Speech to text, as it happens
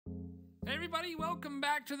Hey everybody, welcome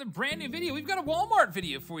back to the brand new video. We've got a Walmart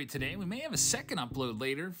video for you today. We may have a second upload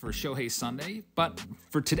later for Shohei Sunday, but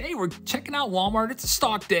for today we're checking out Walmart. It's a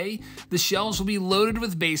stock day. The shelves will be loaded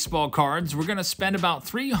with baseball cards. We're gonna spend about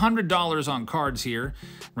 $300 on cards here.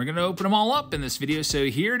 We're gonna open them all up in this video. So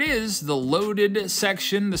here it is, the loaded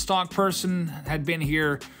section. The stock person had been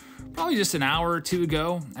here probably just an hour or two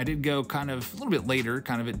ago. I did go kind of a little bit later,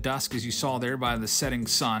 kind of at dusk, as you saw there by the setting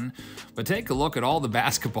sun. But take a look at all the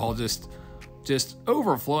basketball just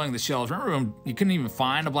overflowing the shelves. Remember when you couldn't even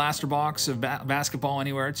find a blaster box of basketball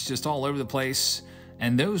anywhere? It's just all over the place.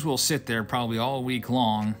 And those will sit there probably all week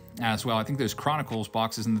long as well. I think those Chronicles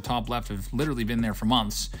boxes in the top left have literally been there for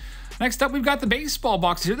months. Next up, we've got the baseball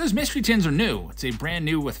boxes here. Those mystery tins are new. It's a brand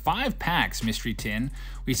new with 5 packs mystery tin.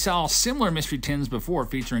 We saw similar mystery tins before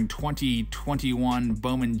featuring 2021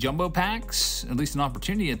 Bowman jumbo packs, at least an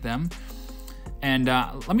opportunity at them. And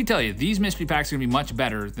let me tell you, these mystery packs are gonna be much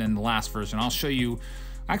better than the last version. I'll show you.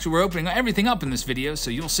 Actually, we're opening everything up in this video, so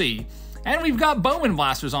you'll see. And we've got Bowman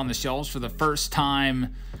blasters on the shelves for the first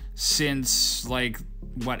time since, like,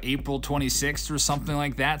 what, April 26th or something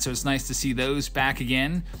like that. So it's nice to see those back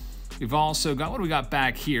again. We've also got, what do we got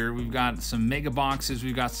back here? We've got some mega boxes.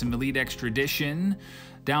 We've got some Elite Extra Edition.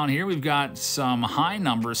 Down here, we've got some high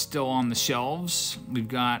numbers still on the shelves. We've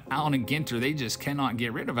got Allen and Ginter. They just cannot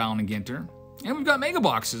get rid of Allen and Ginter. And we've got mega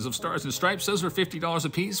boxes of Stars and Stripes. Those are $50 a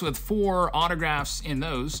piece with 4 autographs in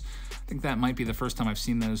those. I think that might be the first time I've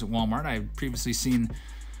seen those at Walmart. I've previously seen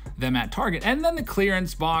them at Target. And then the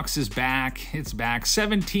clearance box is back. It's back.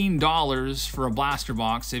 $17 for a blaster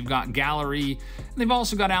box. They've got Gallery, and they've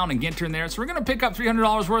also got Allen and Ginter in there. So we're going to pick up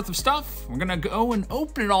 $300 worth of stuff. We're going to go and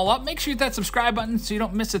open it all up. Make sure you hit that subscribe button so you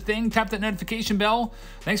don't miss a thing. Tap that notification bell.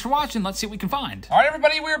 Thanks for watching. Let's see what we can find. All right,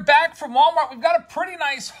 everybody, we're back from Walmart. We've got a pretty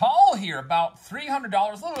nice haul here, about $300,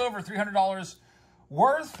 a little over $300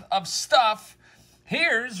 worth of stuff.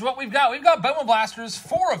 Here's what we've got. We've got Bowman blasters,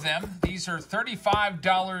 4 of them. These are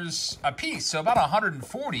 $35 a piece, so about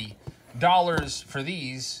 $140 for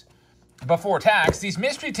these before tax. These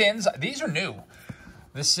mystery tins, these are new.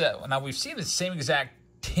 This now we've seen the same exact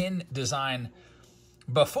tin design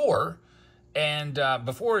before, and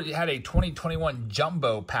before it had a 2021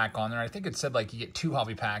 jumbo pack on there. I think it said like you get 2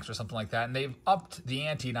 hobby packs or something like that, and they've upped the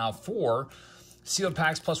ante now 4 sealed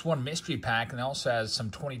packs plus 1 mystery pack, and it also has some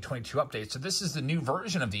 2022 updates. So this is the new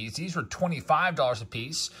version of these. These were $25 a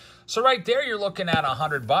piece. So right there, you're looking at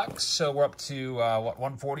 $100. So we're up to, what,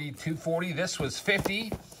 140, 240. This was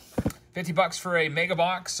 50. $50 for a mega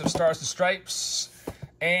box of Stars and Stripes.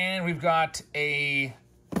 And we've got a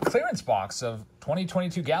clearance box of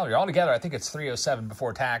 2022 Gallery. Altogether, I think it's $307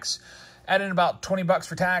 before tax. Add in about $20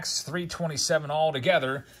 for tax, $327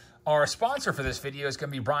 altogether. Our sponsor for this video is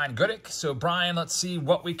going to be Brian Goodick. So, Brian, let's see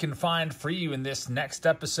what we can find for you in this next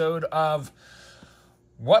episode of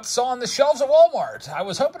What's on the Shelves at Walmart. I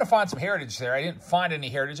was hoping to find some Heritage there. I didn't find any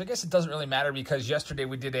Heritage. I guess it doesn't really matter because yesterday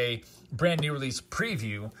we did a brand new release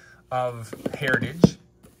preview of Heritage.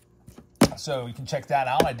 So you can check that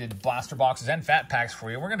out. I did blaster boxes and fat packs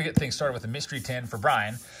for you. We're going to get things started with a mystery tin for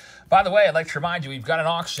Brian. By the way, I'd like to remind you, we've got an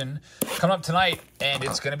auction coming up tonight, and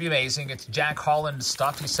it's going to be amazing. It's Jack Holland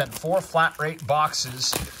stuff. He sent 4 flat rate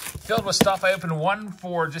boxes filled with stuff. I opened one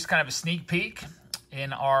for just kind of a sneak peek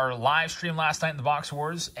in our live stream last night in the Box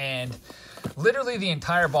Wars, and literally the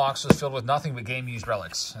entire box was filled with nothing but game-used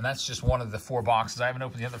relics, and that's just one of the 4 boxes. I haven't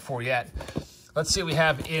opened the other 4 yet. Let's see what we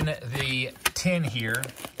have in the tin here.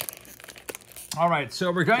 All right,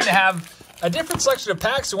 so we're going to have a different selection of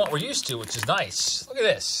packs than what we're used to, which is nice. Look at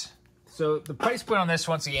this. So the price point on this,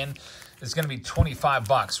 once again, is going to be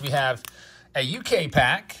 $25. We have a UK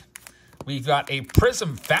pack. We've got a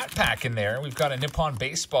Prism Fat Pack in there. We've got a Nippon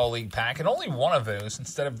Baseball League pack, and only one of those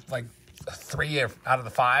instead of like 3 out of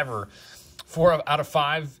the 5 or 4 out of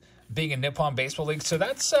 5 being a Nippon Baseball League. So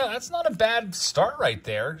that's not a bad start right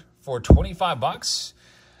there for $25.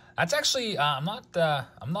 That's actually I'm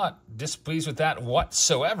not displeased with that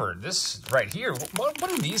whatsoever. This right here, what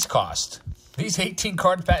do these cost? These 18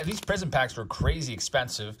 card packs, these Prism packs were crazy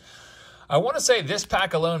expensive. I want to say this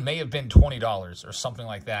pack alone may have been $20 or something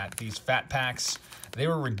like that. These fat packs, they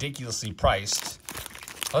were ridiculously priced.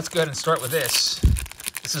 Let's go ahead and start with this.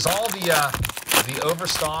 This is all the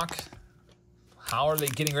overstock. How are they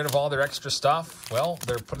getting rid of all their extra stuff? Well,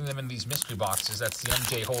 they're putting them in these mystery boxes. That's the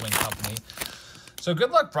MJ Holding Company. So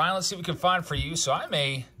good luck, Brian. Let's see what we can find for you. So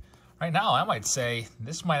right now, I might say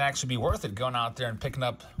this might actually be worth it, going out there and picking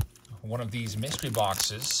up one of these mystery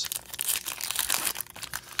boxes.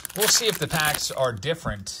 We'll see if the packs are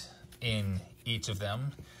different in each of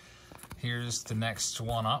them. Here's the next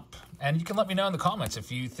one up. And you can let me know in the comments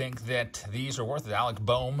if you think that these are worth it. Alec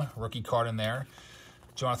Boehm, rookie card in there.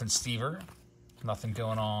 Jonathan Stever. Nothing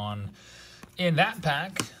going on in that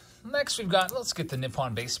pack. Next we've got, let's get the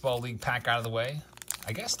Nippon Baseball League pack out of the way.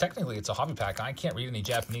 I guess technically it's a hobby pack. I can't read any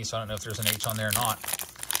Japanese, so I don't know if there's an H on there or not.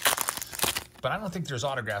 But I don't think there's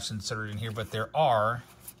autographs inserted in here, but there are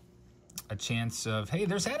a chance of, hey,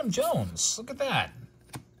 there's Adam Jones. Look at that.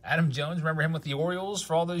 Adam Jones, remember him with the Orioles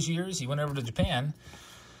for all those years? He went over to Japan.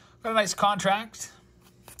 Got a nice contract.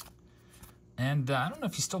 And I don't know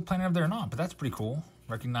if he's still playing over there or not, but that's pretty cool.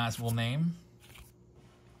 Recognizable name.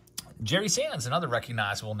 Jerry Sands, another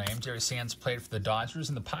recognizable name. Jerry Sands played for the Dodgers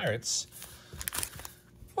and the Pirates.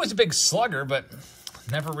 Always a big slugger, but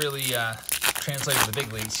never really translated to the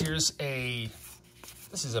big leagues.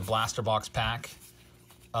 This is a blaster box pack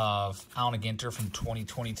of Allen Ginter from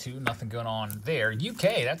 2022. Nothing going on there.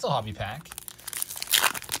 UK, that's a hobby pack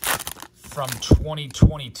from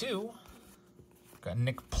 2022. Got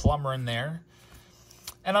Nick Plummer in there.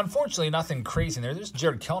 And unfortunately, nothing crazy in there. There's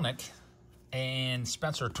Jared Kelenic and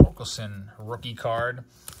Spencer Torkelson rookie card.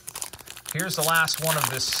 Here's the last one of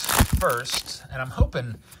this first. And I'm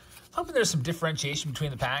hoping there's some differentiation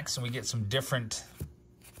between the packs and we get some different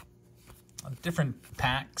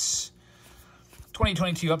packs.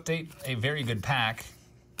 2022 update, a very good pack.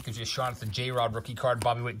 Gives you a shot at the J-Rod rookie card,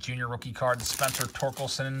 Bobby Witt Jr. rookie card, Spencer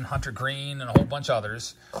Torkelson, Hunter Green, and a whole bunch of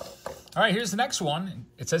others. All right, here's the next one.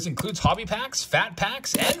 It says includes hobby packs, fat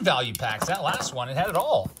packs, and value packs. That last one, it had it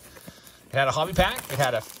all. It had a hobby pack. It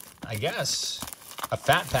had I guess, a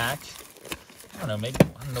fat pack. I don't know, maybe,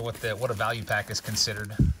 I don't know what a value pack is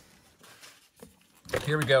considered.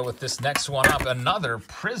 Here we go with this next one up, another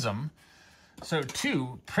Prism. So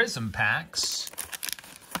 2 Prism packs.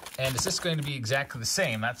 And is this going to be exactly the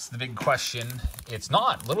same? That's the big question. It's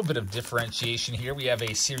not. A little bit of differentiation here. We have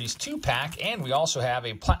a Series 2 pack, and we also have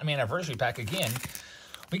a Platinum Anniversary pack again.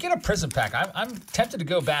 We get a Prism pack. I'm tempted to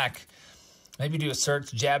go back, maybe do a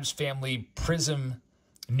search, Jabs Family Prism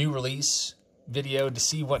new release video to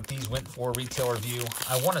see what these went for, retail review.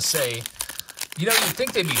 I want to say, you know, you'd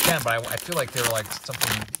think they'd be 10, but I feel like they were like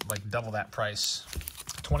something like double that price.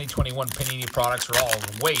 2021 Panini products are all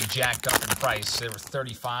way jacked up in price. They were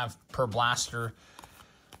 $35 per blaster.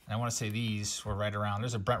 And I want to say these were right around.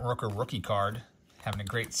 There's a Brent Rooker rookie card. Having a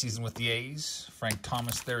great season with the A's. Frank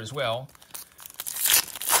Thomas there as well.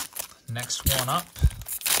 Next one up.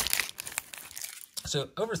 So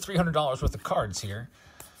over $300 worth of cards here.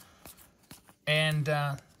 And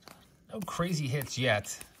no crazy hits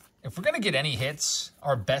yet. If we're going to get any hits,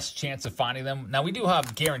 our best chance of finding them. Now we do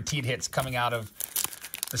have guaranteed hits coming out of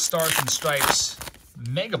the Stars and Stripes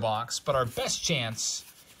Mega Box, but our best chance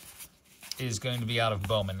is going to be out of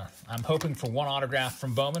Bowman. I'm hoping for one autograph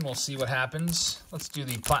from Bowman. We'll see what happens. Let's do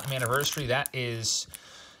the Platinum Anniversary. It's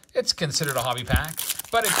considered a hobby pack,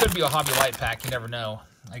 but it could be a hobby light pack. You never know.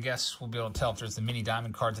 I guess we'll be able to tell if there's the mini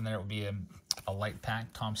diamond cards in there. It would be a light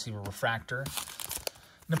pack. Tom Seaver Refractor.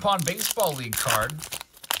 Nippon Baseball League card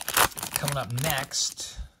coming up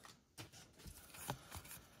next.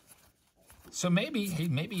 So maybe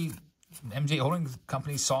MJ Holding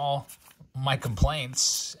Company saw my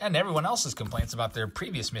complaints and everyone else's complaints about their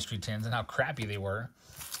previous mystery tins and how crappy they were,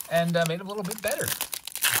 and made them a little bit better.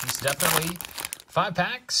 It's definitely 5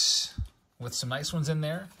 packs with some nice ones in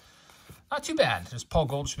there. Not too bad. There's Paul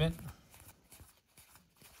Goldschmidt.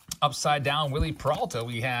 Upside down Willie Peralta.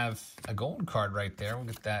 We have a gold card right there. We'll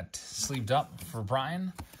get that sleeved up for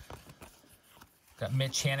Brian. Got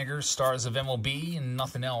Mitch Haniger, Stars of MLB, and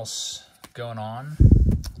nothing else going on.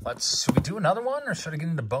 Should we do another one, or should I get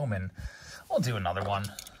into Bowman? We'll do another one.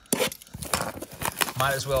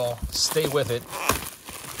 Might as well stay with it.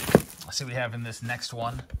 Let's see what we have in this next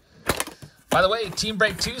one. By the way, Team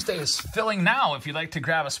Break Tuesday is filling now. If you'd like to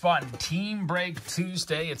grab a spot in Team Break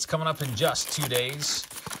Tuesday, it's coming up in just 2 days.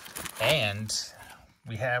 And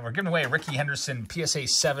we're giving away a Ricky Henderson PSA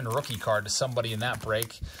 7 rookie card to somebody in that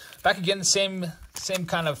break. Back again, same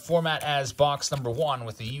kind of format as box number 1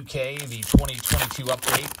 with the UK, the 2022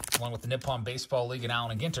 update, along with the Nippon Baseball League and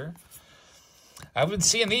Allen Ginter. I've been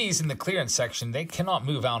seeing these in the clearance section. They cannot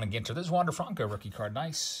move Allen Ginter. There's Wander Franco rookie card.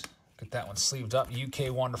 Nice. Get that one sleeved up.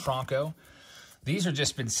 UK Wander Franco. These are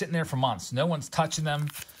just been sitting there for months. No one's touching them.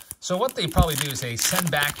 So what they probably do is they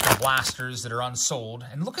send back the blasters that are unsold.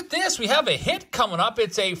 And look at this. We have a hit coming up.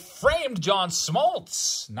 It's a framed John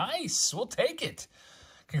Smoltz. Nice. We'll take it.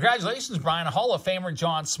 Congratulations, Brian. Hall of Famer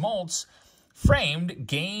John Smoltz. Framed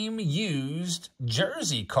game-used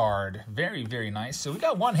jersey card. Very, very nice. So we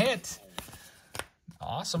got one hit.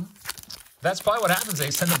 Awesome. That's probably what happens. They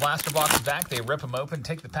send the blaster boxes back. They rip them open,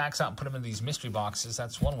 take the packs out, and put them in these mystery boxes.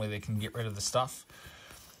 That's one way they can get rid of the stuff.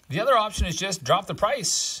 The other option is just drop the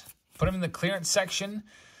price. Put them in the clearance section.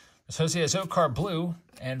 Jose Azocar Blue.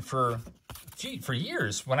 And for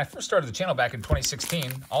years, when I first started the channel back in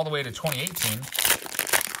 2016, all the way to 2018,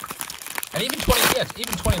 and even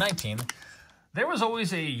 2019, there was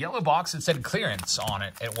always a yellow box that said clearance on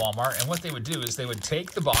it at Walmart. And what they would do is they would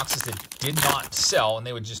take the boxes that did not sell and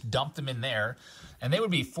they would just dump them in there. And they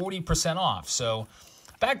would be 40% off. So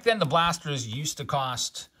back then, the blasters used to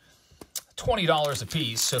cost $20 a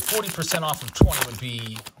piece. So 40% off of 20 would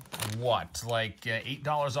be what? Like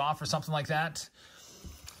 $8 off or something like that?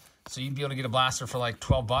 So you'd be able to get a blaster for like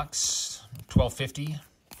 12 bucks, $12.50.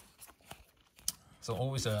 So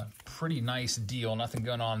always a pretty nice deal. Nothing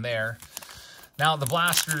going on there. Now the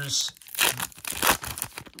blasters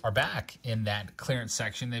are back in that clearance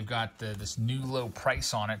section. They've got this new low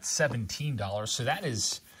price on it, $17. So that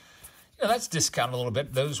is, that's discounted a little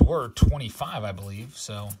bit. Those were $25, I believe.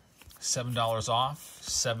 So $7 off,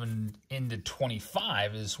 7 into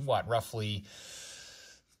 25 is what? Roughly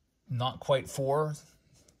not quite 4,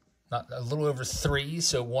 not a little over 3.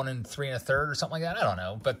 So 1 3 1/3 or something like that. I don't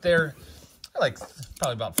know, but they're like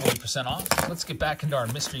probably about 40% off. Let's get back into our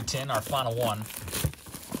mystery tin, our final one.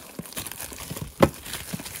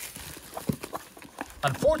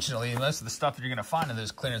 Unfortunately, most of the stuff that you're going to find in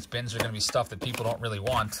those clearance bins are going to be stuff that people don't really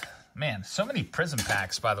want. Man, so many Prism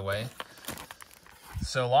packs, by the way.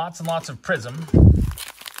 So lots and lots of Prism.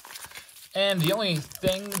 And the only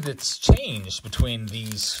thing that's changed between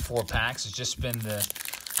these 4 packs has just been the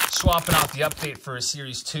swapping out the update for a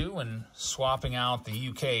Series 2 and swapping out the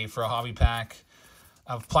UK for a hobby pack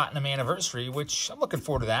of Platinum Anniversary, which I'm looking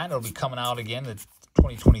forward to that. It'll be coming out again. The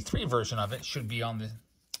 2023 version of it should be in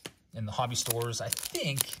the hobby stores, I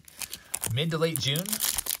think, mid to late June.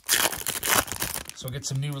 So we'll get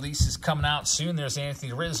some new releases coming out soon. There's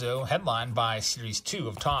Anthony Rizzo, headlined by Series 2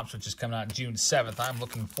 of Topps, which is coming out June 7th. I'm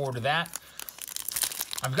looking forward to that.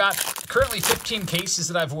 I've got currently 15 cases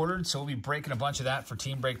that I've ordered, so we'll be breaking a bunch of that for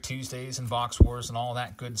Team Break Tuesdays and Box Wars and all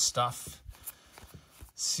that good stuff.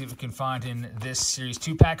 See what we can find in this Series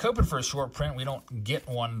 2 pack. Hoping for a short print. We don't get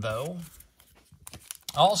one, though.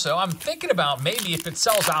 Also, I'm thinking about maybe if it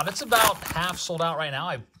sells out. It's about half sold out right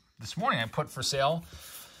now. This morning I put for sale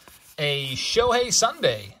a Shohei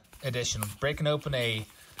Sunday edition. Breaking open a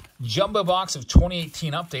jumbo box of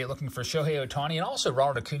 2018 update, looking for Shohei Ohtani and also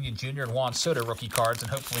Ronald Acuna Jr. and Juan Soto rookie cards,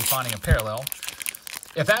 and hopefully finding a parallel.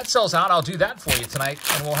 If that sells out, I'll do that for you tonight,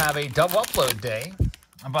 and we'll have a double upload day.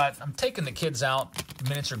 But I'm taking the kids out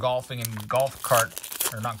miniature golfing and go-kart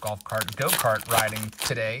riding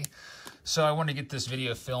today. So I want to get this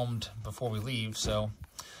video filmed before we leave. So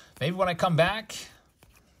maybe when I come back,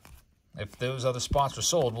 if those other spots are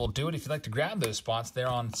sold, we'll do it. If you'd like to grab those spots, they're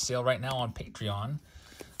on sale right now on Patreon.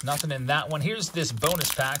 Nothing in that one. Here's this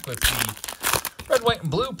bonus pack with the red, white, and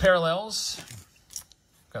blue parallels.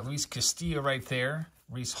 Got Luis Castillo right there.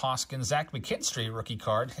 Reese Hoskins, Zach McKinstry rookie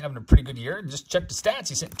card. Having a pretty good year. Just check the stats.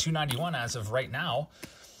 He's hitting 291 as of right now.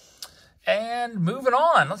 And moving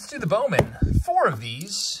on. Let's do the Bowman. 4 of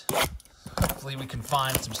these. Hopefully we can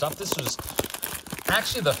find some stuff. This was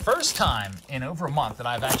actually the first time in over a month that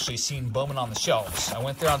I've actually seen Bowman on the shelves. I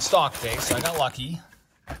went there on stock day, so I got lucky.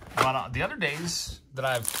 But the other days that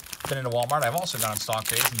I've been into Walmart, I've also gone on stock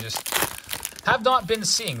days and just have not been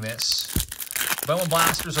seeing this. Bowman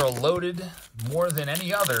blasters are loaded more than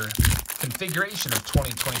any other configuration of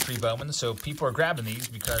 2023 Bowman, so people are grabbing these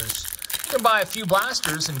because you can buy a few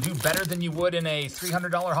blasters and do better than you would in a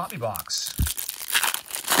 $300 hobby box.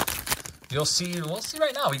 We'll see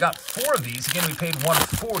right now. We got 4 of these. Again, we paid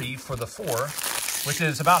 $140 for the 4, which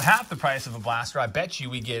is about half the price of a blaster. I bet you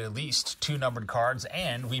we get at least 2 numbered cards,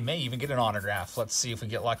 and we may even get an autograph. Let's see if we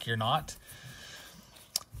get lucky or not.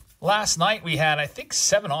 Last night, we had, I think,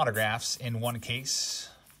 7 autographs in one case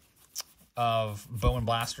of Bowman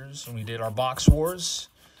blasters when we did our Box Wars,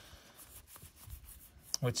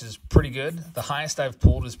 which is pretty good. The highest I've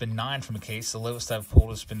pulled has been 9 from a case. The lowest I've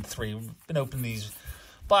pulled has been 3. We've been opening these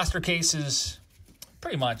blaster cases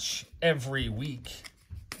pretty much every week,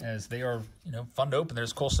 as they are, fun to open.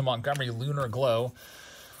 There's Colson Montgomery Lunar Glow.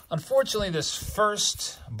 Unfortunately, this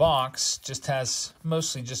first box just has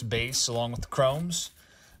mostly just base along with the chromes.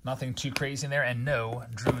 Nothing too crazy in there, and no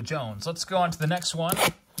Drew Jones. Let's go on to the next one.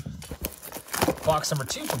 Box number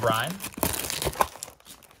 2 for Brian.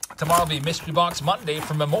 Tomorrow will be Mystery Box Monday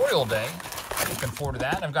for Memorial Day. Looking forward to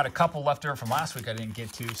that. I've got a couple left over from last week I didn't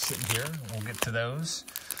get to sitting here. We'll get to those.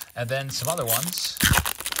 And then some other ones.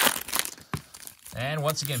 And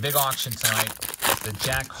once again, big auction tonight. The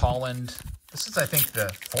Jack Holland This is, I think,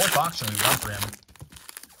 the 4th auction we've run for him.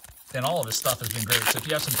 And all of his stuff has been great. So if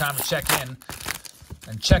you have some time to check in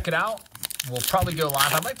and check it out, we'll probably go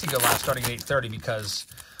live. I'd like to go live starting at 8:30 because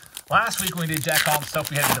last week when we did Jack Holland stuff,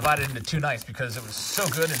 we had to divide it into 2 nights because it was so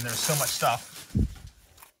good and there's so much stuff.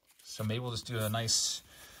 So maybe we'll just do a nice,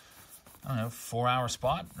 I don't know, 4-hour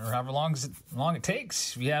spot or however long it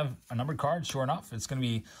takes. We have a numbered card, sure enough. It's going to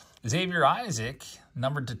be Xavier Isaac,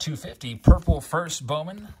 numbered to 250, purple first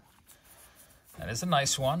Bowman. That is a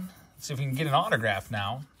nice one. Let's see if we can get an autograph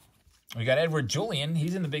now. We got Edward Julian.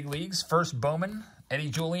 He's in the big leagues. First Bowman, Eddie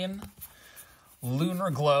Julian, Lunar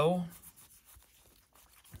Glow.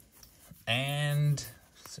 And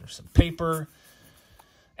there's some paper.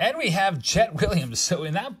 And we have Chet Williams. So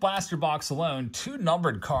in that blaster box alone, 2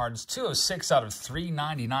 numbered cards, 206 out of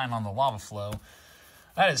 399 on the Lava Flow.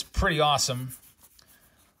 That is pretty awesome.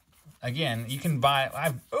 Again, you can buy,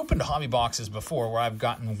 I've opened hobby boxes before where I've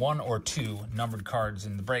gotten 1 or 2 numbered cards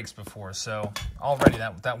in the breaks before. So already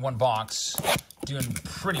that one box doing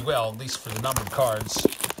pretty well, at least for the numbered cards.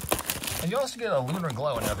 And you also get a Lunar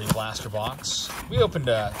Glow in every blaster box. We opened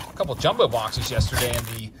a couple jumbo boxes yesterday in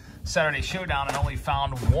the Saturday Showdown and only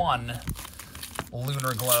found 1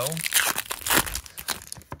 Lunar Glow.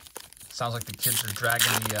 Sounds like the kids are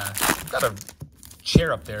dragging the, we've got a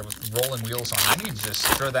chair up there with rolling wheels on. I need to just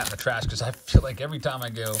throw that in the trash because I feel like every time I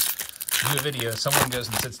go do a video, someone goes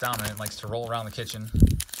and sits down and likes to roll around the kitchen.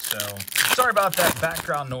 So sorry about that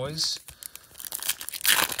background noise.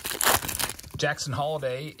 Jackson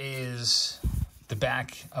Holiday is the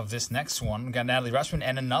back of this next one. We got Natalie Rushman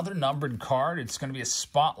and another numbered card. It's going to be a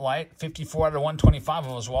Spotlight, 54 out of 125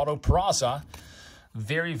 of Oswaldo Peraza.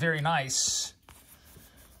 Very, very nice.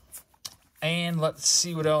 And let's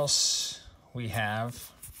see what else we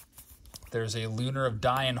have. There's a Lunar of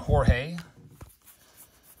Diane Jorge.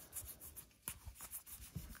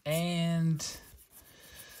 And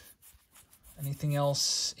anything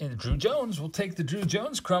else in Drew Jones? We'll take the Drew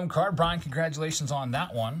Jones Chrome card. Brian, congratulations on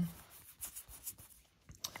that one.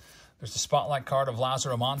 There's the Spotlight card of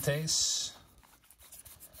Lazaro Montes.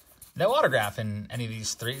 No autograph in any of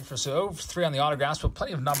these 3. So 3 on the autographs, but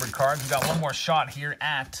plenty of numbered cards. We've got one more shot here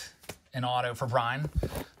at an auto for Brian.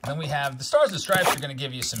 Then we have the Stars and Stripes are going to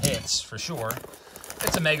give you some hits for sure.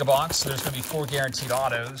 It's a mega box, so there's going to be 4 guaranteed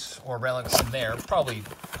autos or relics in there. Probably,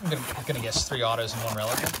 I'm going to guess 3 autos and 1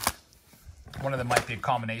 relic. One of them might be a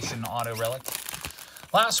combination auto relic.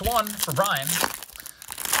 Last one for Brian.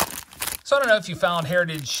 So I don't know if you found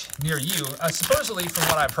Heritage near you. Supposedly, from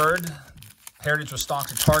what I've heard, Heritage was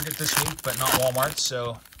stocked at Target this week, but not Walmart.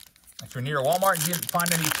 So if you're near a Walmart and you didn't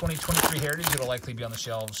find any 2023 Heritage, it'll likely be on the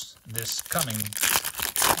shelves this coming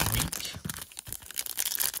week.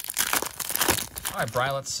 All right,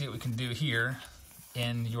 Brian, let's see what we can do here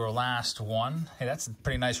in your last one. Hey, that's a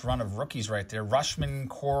pretty nice run of rookies right there. Rushman,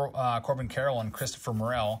 Corbin Carroll, and Christopher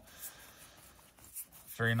Morel.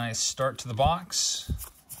 Very nice start to the box,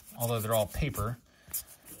 although they're all paper.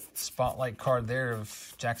 Spotlight card there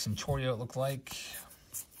of Jackson Chorio, it looked like.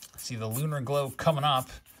 See the Lunar Glow coming up.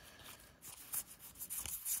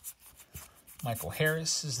 Michael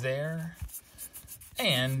Harris is there.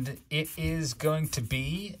 And it is going to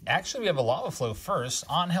be, actually we have a Lava Flow first.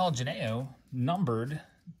 Angel Janeo, numbered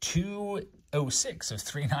 206 of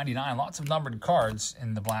 399. Lots of numbered cards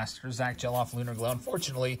in the blaster. Zach Geloff, Lunar Glow.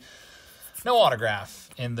 Unfortunately, no autograph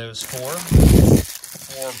in those 4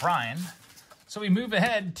 for Brian. So we move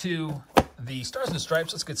ahead to the Stars and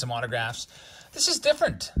Stripes. Let's get some autographs. This is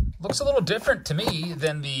different. Looks a little different to me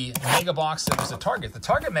than the mega box that was the Target. The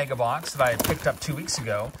Target mega box that I picked up 2 weeks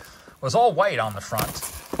ago was all white on the front.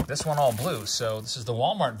 This one all blue. So this is the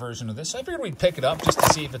Walmart version of this. I figured we'd pick it up just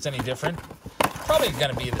to see if it's any different. Probably going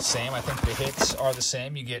to be the same. I think the hits are the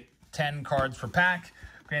same. You get 10 cards per pack,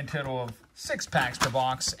 grand total of 6 packs per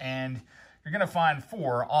box, and you're going to find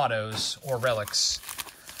 4 autos or relics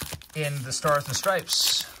in the Stars and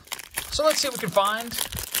Stripes. So let's see what we can find.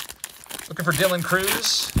 Looking for Dylan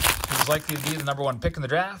Cruz, who's likely to be the #1 pick in the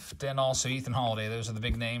draft, and also Ethan Holiday. Those are the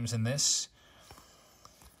big names in this.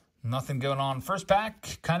 Nothing going on first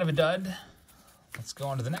pack. Kind of a dud. Let's go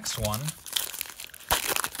on to the next one.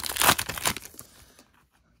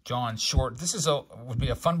 John Short. This is would be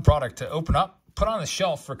a fun product to open up, put on the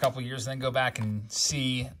shelf for a couple years, and then go back and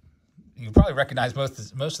see. You probably recognize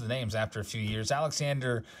most of the names after a few years.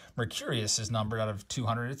 Alexander Mercurius is numbered out of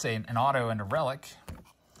 200. It's an auto and a relic.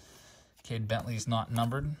 Cade Bentley's not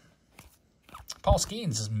numbered. Paul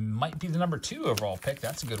Skeens might be the #2 overall pick.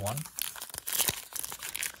 That's a good one.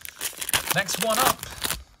 Next one up.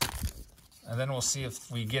 And then we'll see if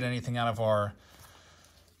we get anything out of our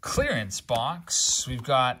clearance box. We've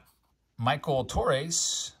got Michael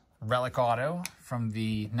Torres, relic auto from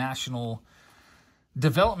the National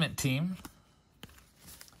Development Team.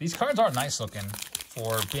 These cards are nice looking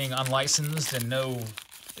for being unlicensed and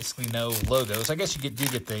basically no logos. I guess you do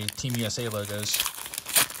get the Team USA logos.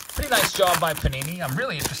 Pretty nice job by Panini. I'm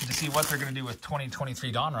really interested to see what they're going to do with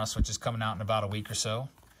 2023 Donruss, which is coming out in about a week or so.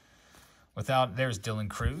 There's Dylan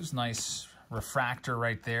Cruz. Nice refractor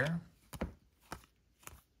right there.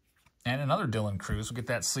 And another Dylan Cruz. We'll get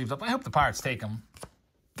that sleeved up. I hope the Pirates take him.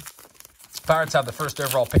 Pirates have the first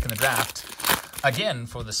overall pick in the draft. Again,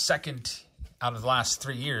 for the second out of the last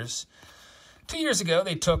 3 years. 2 years ago,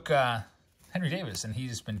 they took Henry Davis, and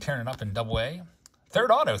he's been tearing it up in Double-A. Third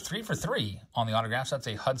auto, 3 for 3 on the autographs. That's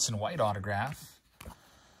a Hudson White autograph.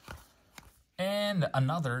 And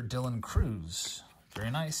another Dylan Cruz. Very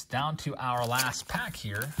nice. Down to our last pack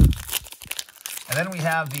here. And then we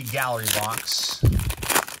have the gallery box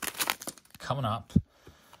coming up.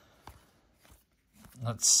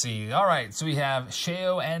 Let's see. All right, so we have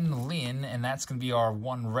Sheo and Lin, and that's going to be our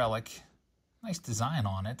one relic. Nice design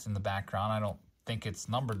on it in the background. I don't think it's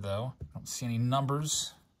numbered, though. I don't see any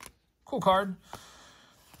numbers. Cool card.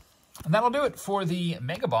 And that'll do it for the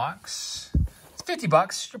Mega Box. It's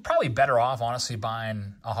 $50. You're probably better off, honestly,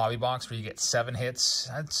 buying a hobby box where you get 7 hits.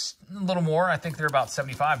 That's a little more. I think they're about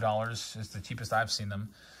 $75 is the cheapest I've seen them.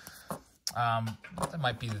 That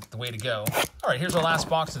might be the way to go. All right, here's our last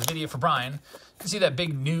box of the video for Brian. You can see that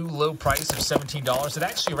big new low price of $17. It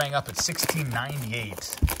actually rang up at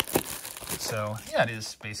 $16.98. So, yeah, it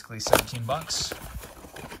is basically 17 bucks.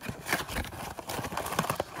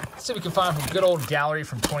 Let's see if we can find some good old gallery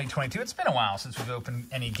from 2022. It's been a while since we've opened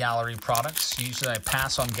any gallery products. Usually I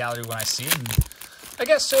pass on gallery when I see it, and I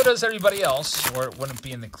guess so does everybody else, or it wouldn't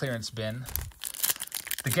be in the clearance bin.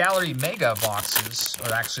 The gallery mega boxes,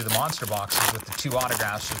 or actually the monster boxes with the 2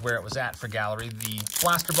 autographs is where it was at for gallery. The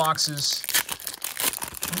blaster boxes,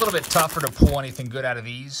 a little bit tougher to pull anything good out of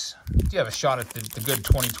these. You have a shot at the good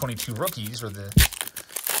 2022 rookies, or they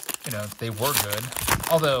were good.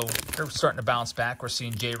 Although they're starting to bounce back. We're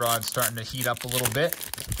seeing J-Rod starting to heat up a little bit,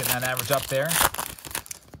 getting that average up there.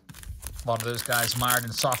 A lot of those guys mired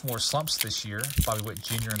in sophomore slumps this year, Bobby Witt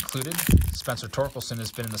Jr. included. Spencer Torkelson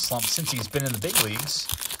has been in the slump since he's been in the big leagues.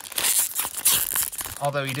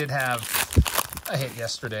 Although he did have a hit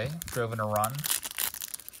yesterday, drove in a run.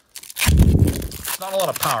 Not a lot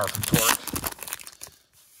of power from Torque.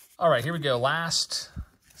 All right, here we go. Last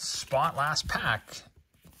spot, last pack,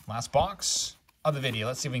 last box of the video.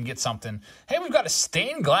 Let's see if we can get something. Hey, we've got a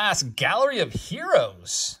stained glass Gallery of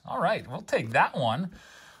Heroes. All right, we'll take that one.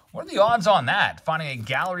 What are the odds on that? Finding a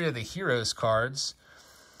Gallery of the Heroes cards.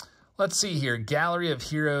 Let's see here. Gallery of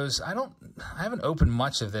Heroes. I haven't opened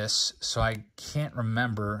much of this, so I can't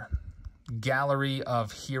remember. Gallery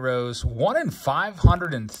of Heroes. 1 in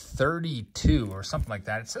 532 or something like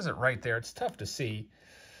that. It says it right there. It's tough to see.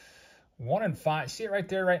 1 in 5. See it right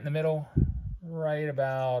there, right in the middle? Right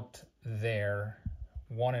about there.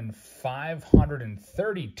 1 in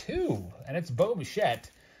 532. And it's Bo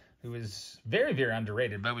Bichette, who is very, very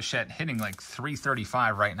underrated. Bo Bichette hitting like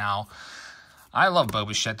 335 right now. I love Bo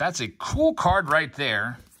Bichette. That's a cool card right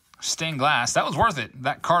there. Stained glass. That was worth it.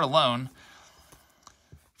 That card alone.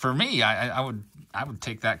 For me, I would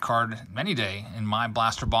take that card any day in my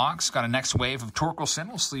blaster box. Got a next wave of Torkelson.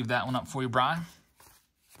 We'll sleeve that one up for you, Brian.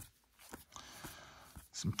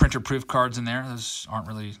 Some printer-proof cards in there. Those aren't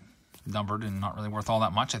really numbered and not really worth all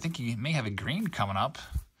that much. I think you may have a green coming up.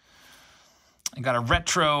 I got a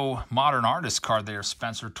retro modern artist card there,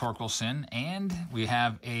 Spencer Torkelson, and we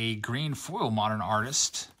have a green foil modern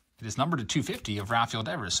artist. It is numbered to 250 of Rafael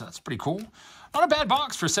Devers, so that's pretty cool. Not a bad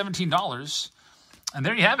box for $17. And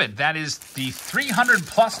there you have it. That is the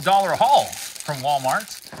 $300+ haul from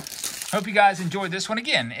Walmart. Hope you guys enjoyed this one.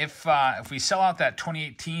 Again, if we sell out that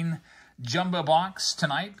 2018 jumbo box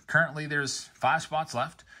tonight, currently there's 5 spots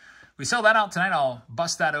left. We sell that out tonight, I'll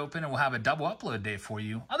bust that open and we'll have a double upload day for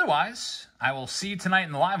you. Otherwise, I will see you tonight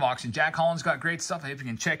in the live auction. Jack Holland's got great stuff. I hope you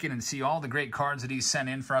can check in and see all the great cards that he's sent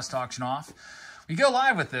in for us to auction off. We go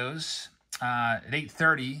live with those at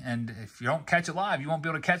 8:30, and if you don't catch it live, you won't be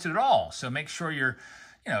able to catch it at all. So make sure you're,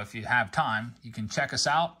 if you have time, you can check us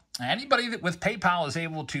out. Anybody that with PayPal is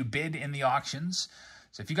able to bid in the auctions.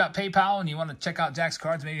 So if you got PayPal and you want to check out Jack's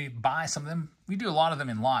cards, maybe buy some of them. We do a lot of them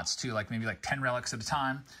in lots too, maybe 10 relics at a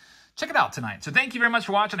time. Check it out tonight. So thank you very much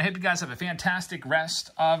for watching. I hope you guys have a fantastic rest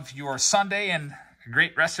of your Sunday and a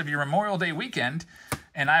great rest of your Memorial Day weekend.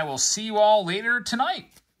 And I will see you all later tonight.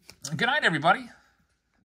 Good night, everybody.